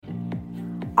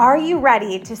Are you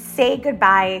ready to say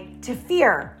goodbye to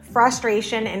fear,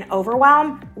 frustration, and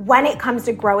overwhelm when it comes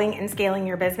to growing and scaling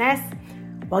your business?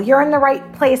 Well, you're in the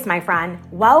right place, my friend.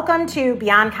 Welcome to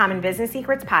Beyond Common Business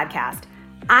Secrets podcast.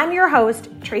 I'm your host,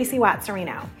 Tracy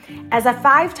Watt-Serino. As a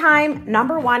 5-time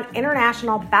 #1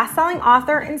 international best-selling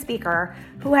author and speaker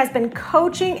who has been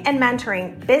coaching and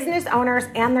mentoring business owners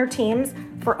and their teams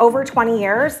for over 20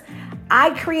 years, I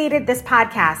created this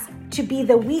podcast to be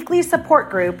the weekly support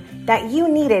group that you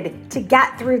needed to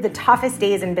get through the toughest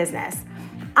days in business.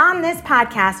 On this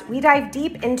podcast, we dive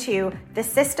deep into the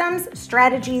systems,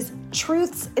 strategies,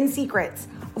 truths, and secrets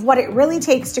of what it really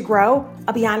takes to grow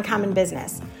a Beyond Common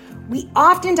business. We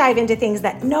often dive into things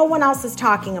that no one else is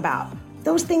talking about,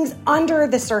 those things under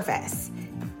the surface,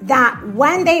 that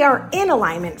when they are in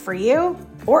alignment for you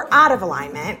or out of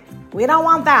alignment, we don't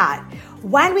want that.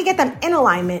 When we get them in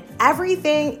alignment,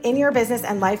 everything in your business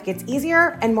and life gets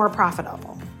easier and more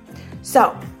profitable.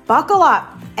 So buckle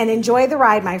up and enjoy the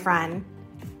ride, my friend,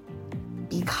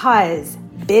 because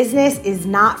business is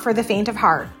not for the faint of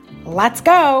heart. Let's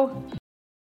go.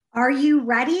 Are you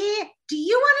ready? Do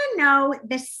you want to know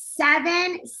the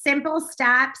 7 simple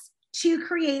steps to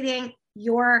creating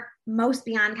your most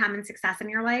Beyond Common success in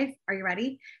your life? Are you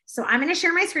ready? So I'm going to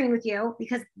share my screen with you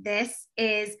because this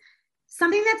is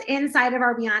something that's inside of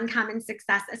our Beyond Common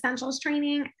Success Essentials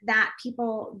training that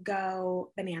people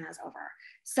go bananas over.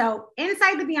 So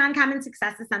inside the Beyond Common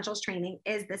Success Essentials training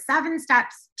is the 7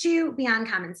 steps to Beyond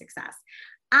Common Success.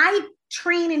 I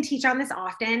train and teach on this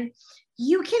often.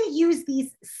 You can use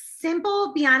these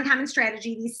simple Beyond Common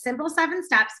strategy, these simple 7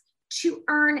 steps to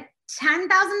earn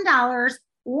 $10,000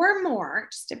 or more.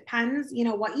 Just depends,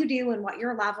 what you do and what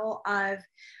your level of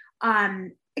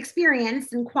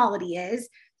experience and quality is.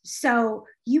 So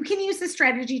you can use this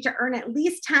strategy to earn at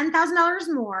least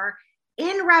 $10,000 more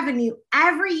in revenue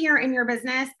every year in your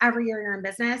business, every year you're in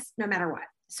business, no matter what.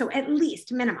 So at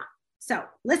least minimum. So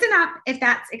listen up if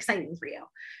that's exciting for you.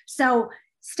 So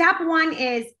step 1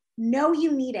 is know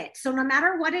you need it. So no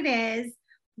matter what it is,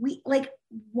 we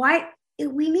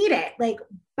need it. Like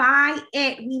by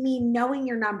it, we mean knowing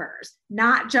your numbers,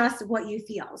 not just what you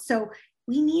feel. So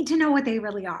we need to know what they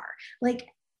really are. Like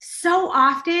so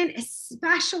often,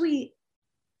 especially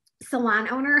salon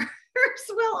owners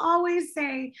will always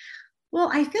say,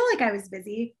 well, I feel like I was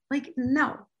busy. Like,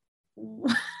 no,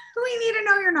 we need to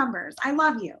know your numbers. I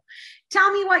love you.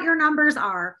 Tell me what your numbers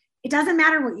are. It doesn't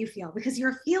matter what you feel because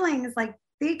your feelings, like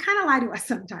they kind of lie to us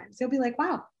sometimes. You'll be like,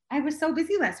 wow, I was so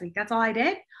busy last week. That's all I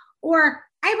did. Or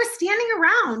I was standing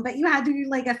around, but you had to do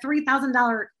like a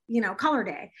 $3,000, color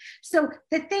day. So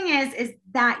the thing is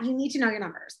that you need to know your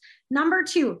numbers. Number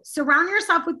 2, surround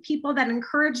yourself with people that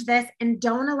encourage this and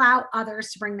don't allow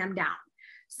others to bring them down.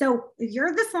 So if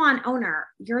you're the salon owner,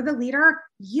 you're the leader,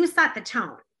 you set the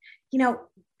tone.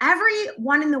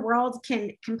 Everyone in the world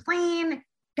can complain,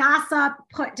 gossip,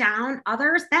 put down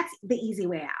others. That's the easy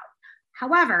way out.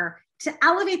 However, to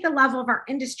elevate the level of our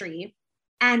industry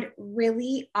and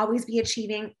really always be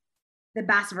achieving the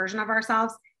best version of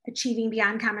ourselves, achieving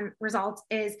Beyond Common results,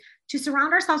 is to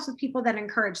surround ourselves with people that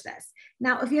encourage this.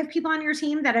 Now, if you have people on your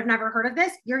team that have never heard of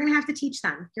this, you're going to have to teach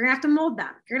them. You're going to have to mold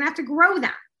them. You're going to have to grow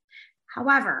them.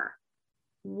 However,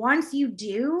 once you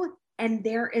do, and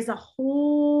there is a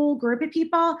whole group of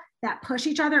people that push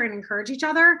each other and encourage each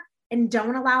other and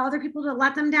don't allow other people to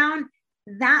let them down,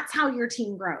 that's how your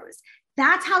team grows.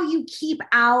 That's how you keep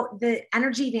out the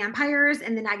energy vampires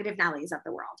and the negative Nellies of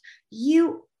the world.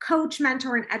 You coach,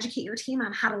 mentor, and educate your team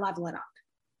on how to level it up.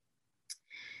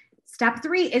 Step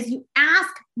 3 is you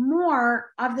ask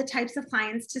more of the types of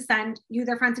clients to send you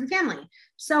their friends and family.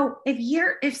 So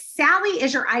if Sally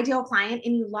is your ideal client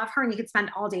and you love her and you could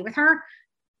spend all day with her,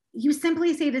 you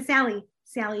simply say to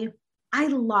Sally, I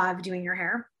love doing your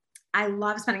hair. I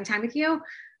love spending time with you.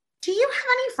 Do you have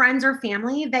any friends or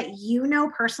family that you know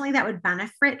personally that would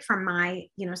benefit from my,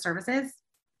 services?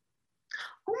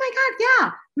 Oh my God,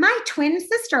 yeah, my twin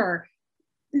sister,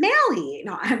 Melly.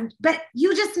 But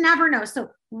you just never know. So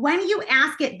when you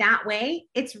ask it that way,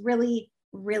 it's really,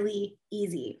 really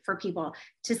easy for people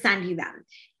to send you them.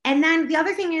 And then the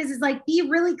other thing is like, be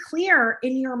really clear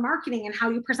in your marketing and how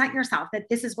you present yourself that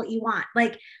this is what you want.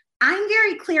 Like, I'm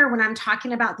very clear when I'm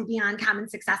talking about the Beyond Common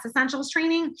Success Essentials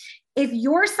training. If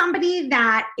you're somebody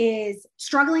that is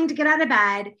struggling to get out of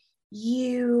bed,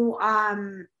 you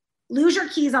lose your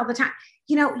keys all the time,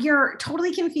 you're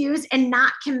totally confused and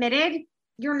not committed,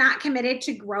 you're not committed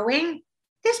to growing,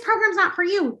 this program's not for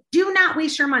you. Do not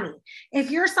waste your money.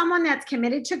 If you're someone that's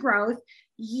committed to growth,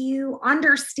 you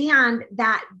understand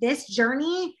that this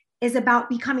journey is about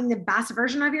becoming the best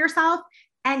version of yourself.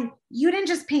 And you didn't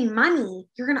just pay money,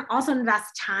 you're going to also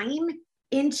invest time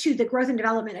into the growth and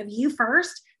development of you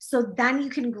first, so then you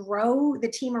can grow the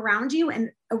team around you and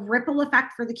a ripple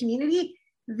effect for the community,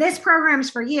 this program is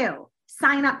for you.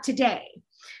 Sign up today.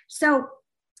 So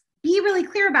be really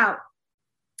clear about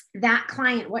that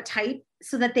client, what type,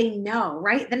 so that they know,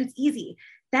 right? Then it's easy.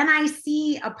 Then I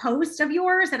see a post of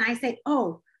yours and I say,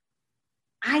 oh,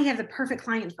 I have the perfect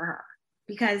client for her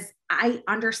because I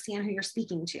understand who you're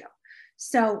speaking to.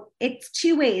 So it's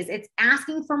two ways. It's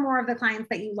asking for more of the clients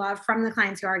that you love from the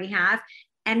clients you already have,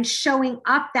 and showing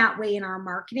up that way in our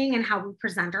marketing and how we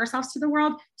present ourselves to the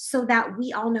world so that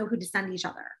we all know who to send each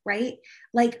other, right?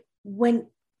 Like when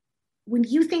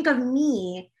you think of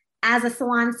me as a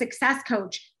salon success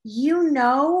coach, you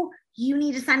know you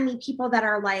need to send me people that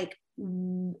are like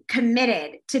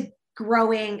committed to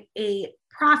growing a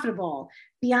profitable,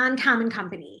 beyond common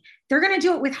company. They're going to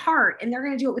do it with heart and they're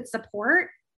going to do it with support,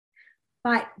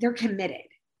 but they're committed,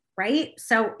 right?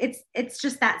 So it's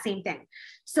just that same thing.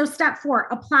 So step 4,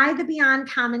 apply the Beyond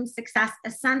Common Success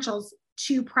essentials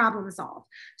to problem solve.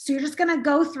 So you're just going to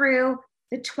go through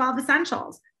the 12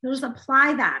 essentials. You'll just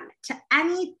apply them to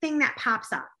anything that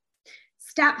pops up.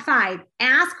 Step 5,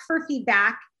 ask for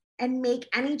feedback and make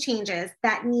any changes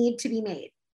that need to be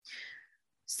made.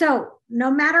 So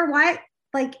no matter what,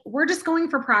 like we're just going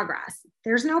for progress.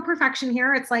 There's no perfection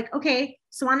here. It's like, okay,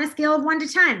 so on a scale of 1 to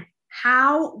 10,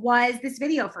 how was this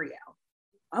video for you?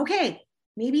 Okay,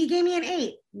 maybe you gave me an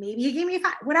 8, maybe you gave me a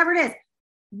 5, whatever it is.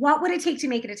 What would it take to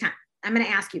make it a 10? I'm going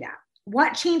to ask you that.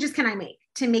 What changes can I make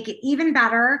to make it even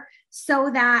better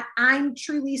so that I'm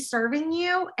truly serving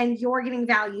you and you're getting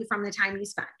value from the time you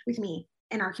spent with me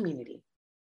in our community?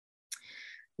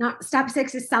 Now, step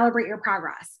 6 is celebrate your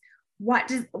progress.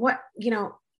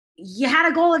 You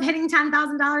had a goal of hitting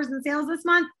 $10,000 in sales this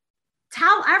month.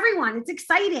 Tell everyone it's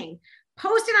exciting.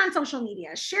 Post it on social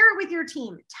media, share it with your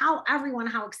team. Tell everyone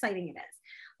how exciting it is.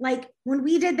 Like when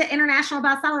we did the international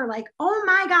bestseller, like, oh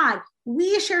my God,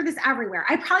 we shared this everywhere.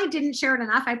 I probably didn't share it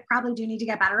enough. I probably do need to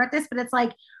get better at this, but it's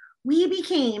like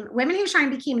Women Who Shine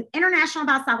became an international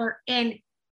bestseller in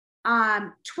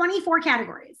 24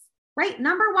 categories, right?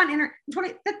 Number 1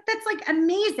 20. That's like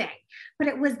amazing. But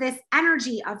it was this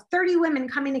energy of 30 women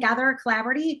coming together,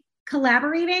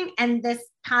 collaborating, and this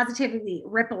positivity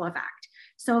ripple effect.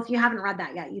 So if you haven't read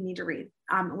that yet, you need to read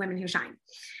Women Who Shine.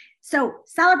 So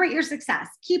celebrate your success.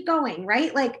 Keep going,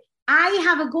 right? Like I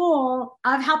have a goal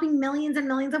of helping millions and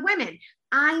millions of women.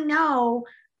 I know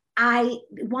I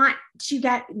want to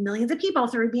get millions of people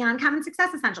through Beyond Common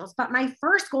Success Essentials, but my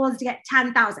first goal is to get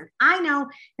 10,000. I know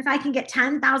if I can get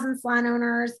 10,000 salon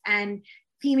owners and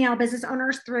female business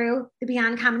owners through the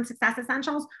Beyond Common Success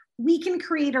Essentials, we can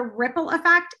create a ripple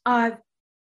effect of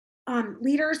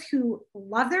leaders who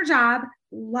love their job,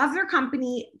 love their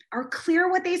company, are clear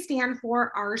what they stand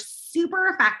for, are super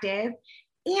effective,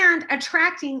 and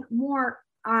attracting more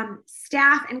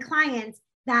staff and clients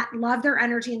that love their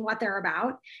energy and what they're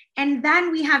about. And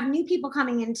then we have new people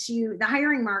coming into the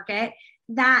hiring market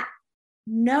that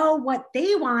know what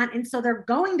they want. And so they're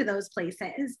going to those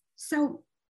places. So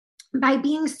by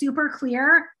being super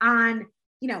clear on,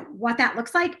 what that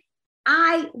looks like,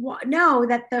 I know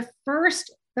that the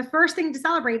first thing to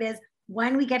celebrate is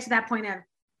when we get to that point of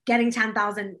getting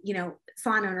 10,000,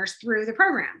 salon owners through the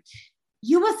program.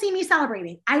 You will see me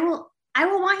celebrating. I will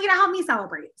want you to help me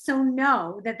celebrate. So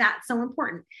know that that's so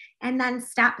important. And then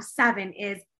step 7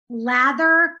 is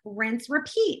lather, rinse,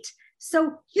 repeat.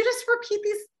 So you just repeat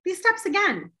these steps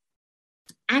again.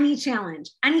 Any challenge,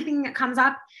 anything that comes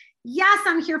up. Yes,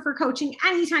 I'm here for coaching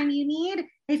anytime you need,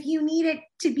 if you need it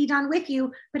to be done with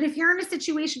you. But if you're in a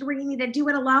situation where you need to do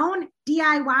it alone,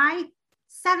 DIY,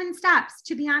 7 steps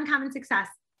to Beyond Common Success.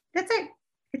 That's it.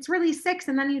 It's really 6,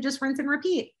 and then you just rinse and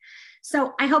repeat.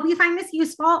 So I hope you find this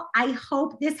useful. I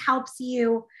hope this helps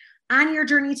you on your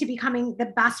journey to becoming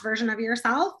the best version of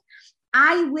yourself.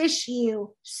 I wish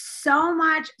you so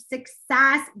much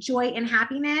success, joy, and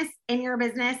happiness in your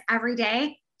business every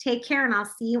day. Take care, and I'll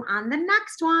see you on the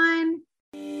next one.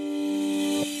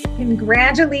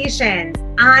 Congratulations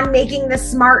on making the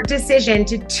smart decision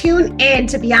to tune in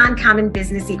to Beyond Common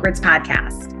Business Secrets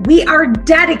podcast. We are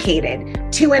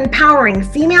dedicated to empowering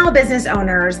female business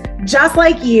owners just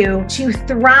like you to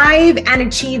thrive and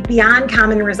achieve beyond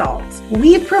common results.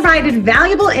 We've provided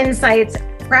valuable insights,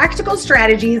 practical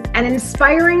strategies, and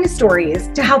inspiring stories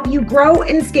to help you grow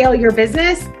and scale your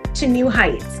business to new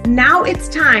heights. Now it's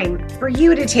time for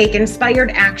you to take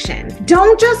inspired action.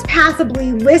 Don't just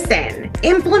passively listen.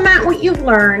 Implement what you've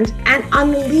learned and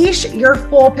unleash your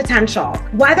full potential.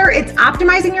 Whether it's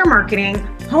optimizing your marketing,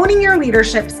 honing your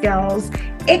leadership skills,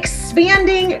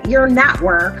 expanding your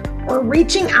network, or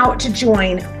reaching out to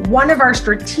join one of our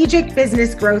strategic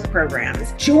business growth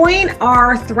programs. Join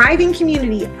our thriving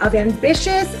community of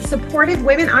ambitious, supportive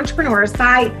women entrepreneurs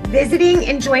by visiting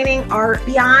and joining our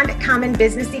Beyond Common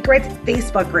Business Secrets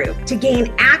Facebook group to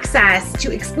gain access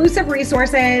to exclusive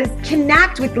resources,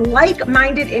 connect with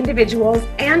like-minded individuals,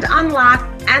 and unlock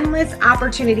endless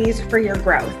opportunities for your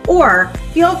growth. Or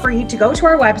feel free to go to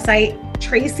our website,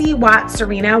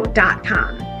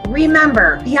 TracyWattSerino.com.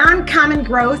 Remember, Beyond Common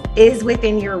Growth is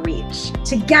within your reach.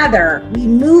 Together, we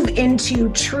move into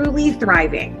truly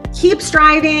thriving. Keep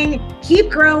striving, keep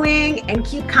growing, and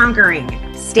keep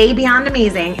conquering. Stay beyond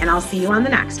amazing, and I'll see you on the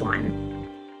next one.